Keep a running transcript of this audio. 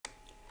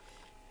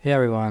Hey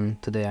everyone,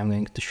 today I'm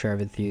going to share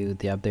with you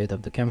the update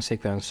of the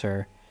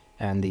CamSequencer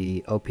and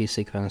the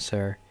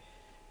OpSequencer.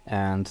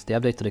 And the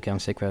update to the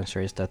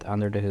CamSequencer is that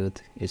under the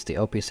hood is the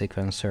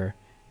OpSequencer,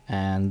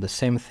 and the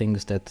same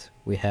things that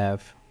we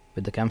have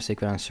with the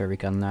CamSequencer we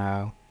can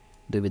now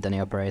do with any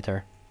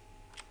operator.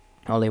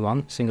 Only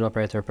one single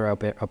operator per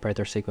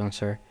operator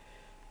sequencer,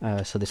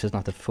 so this is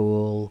not a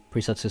full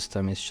preset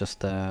system, it's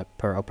just a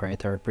per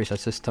operator preset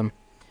system.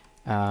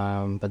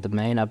 But the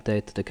main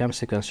update to the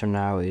CamSequencer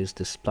now is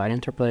the Spline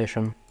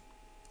Interpolation.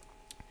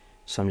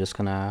 So I'm just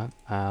gonna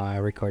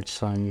record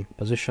some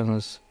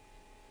positions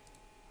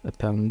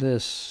upon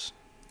this,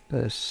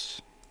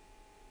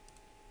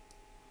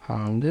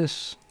 on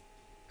this,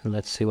 and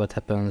let's see what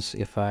happens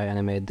if I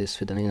animate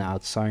this with an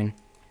in-out sign.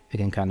 You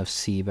can kind of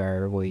see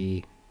where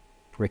we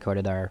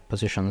recorded our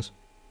positions,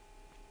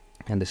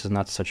 and this is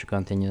not such a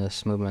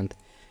continuous movement,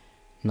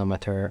 no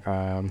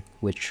matter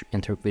which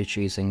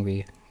easing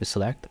we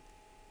select.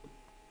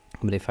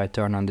 But if I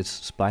turn on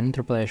this Spline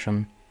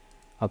Interpolation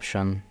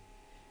option,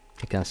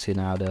 you can see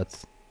now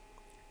that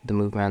the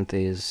movement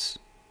is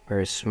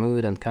very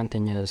smooth and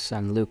continuous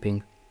and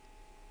looping.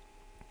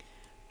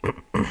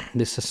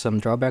 This has some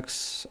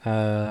drawbacks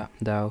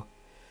though.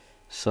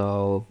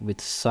 So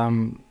with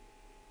some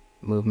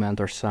movement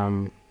or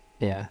some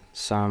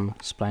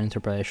Spline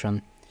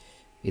Interpolation,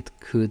 it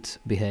could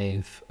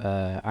behave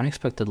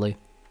unexpectedly,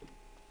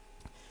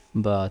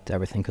 but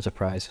everything is a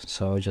price,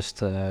 so just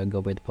go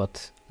with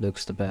what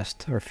looks the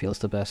best or feels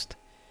the best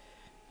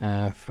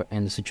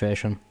in the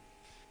situation.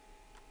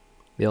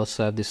 We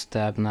also have this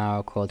tab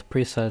now called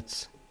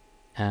presets,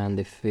 and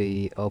if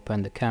we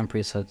open the cam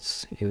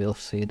presets, you will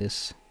see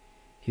this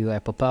UI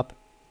pop up,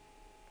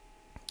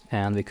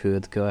 and we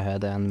could go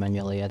ahead and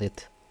manually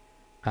edit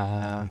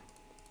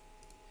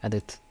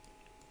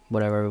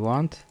whatever we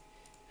want,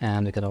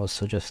 and we can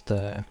also just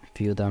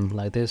view them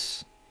like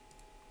this.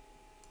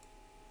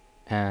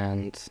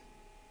 And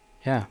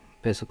yeah,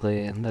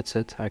 basically that's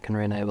it. I can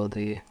re-enable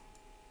the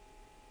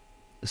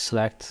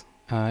select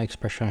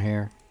expression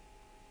here,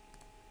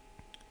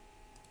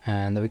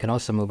 and we can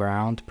also move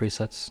around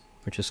presets,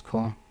 which is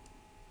cool.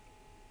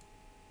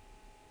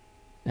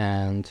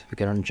 And we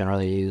can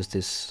generally use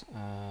this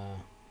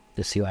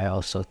UI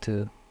also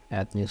to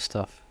add new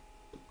stuff.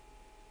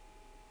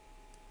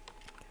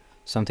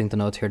 Something to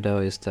note here though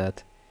is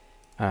that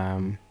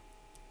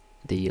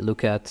the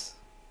look at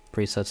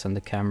presets and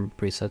the cam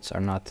presets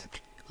are not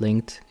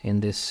linked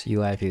in this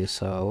UI view,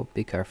 so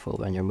be careful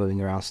when you're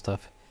moving around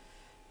stuff.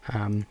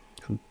 The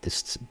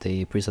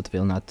preset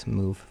will not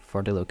move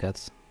for the look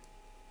at.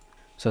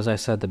 So as I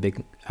said, the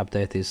big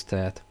update is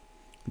that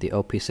the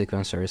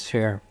OpSequencer is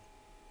here,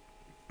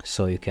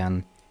 so you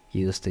can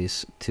use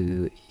this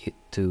to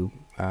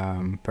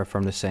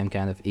perform the same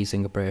kind of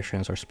easing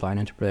operations or spline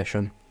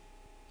interpolation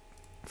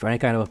for any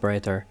kind of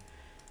operator.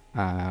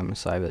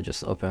 So I will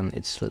just open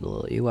its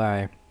little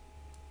UI.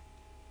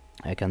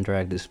 I can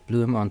drag this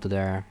bloom onto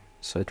there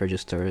so it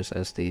registers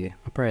as the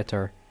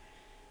operator,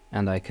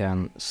 and I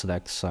can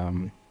select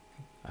some,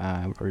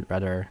 or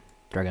rather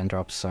drag and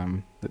drop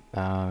some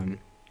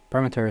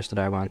parameters that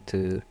I want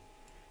to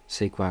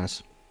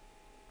sequence.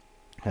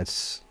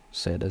 Let's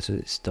say this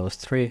is those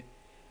three.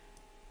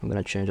 I'm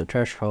gonna change the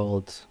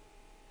threshold.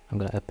 I'm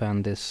gonna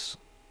append this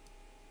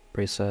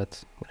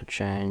preset. I'm gonna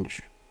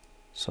change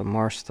some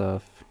more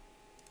stuff.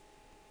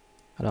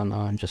 I don't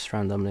know, I'm just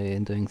randomly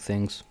doing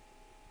things.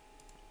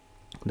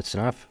 That's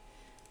enough.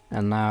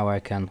 And now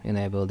I can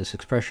enable this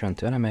expression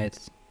to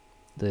animate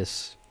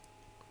this,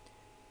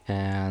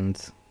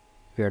 and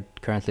we are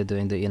currently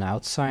doing the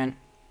in-out sign.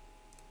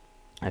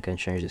 I can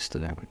change this to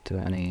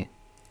any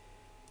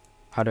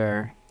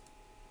other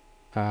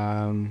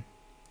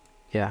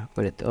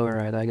with it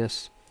override, I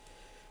guess.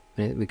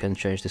 We can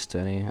change this to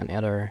any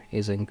other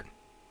easing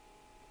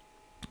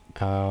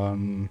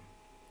curve,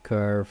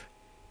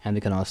 and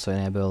we can also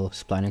enable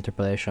spline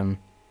interpolation,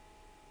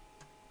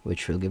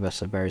 which will give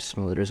us a very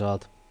smooth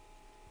result.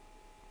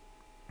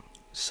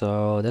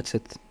 So that's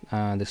it.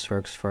 This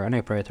works for any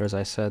operator, as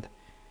I said,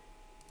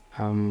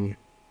 and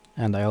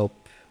I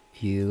hope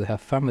you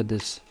have fun with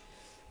this.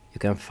 You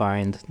can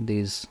find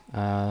these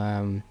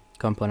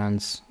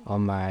components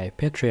on my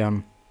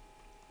Patreon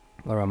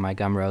or on my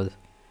Gumroad.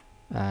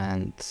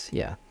 And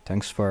yeah,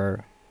 thanks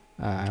for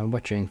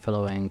watching,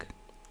 following,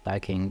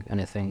 liking,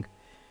 anything,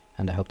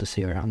 and I hope to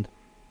see you around.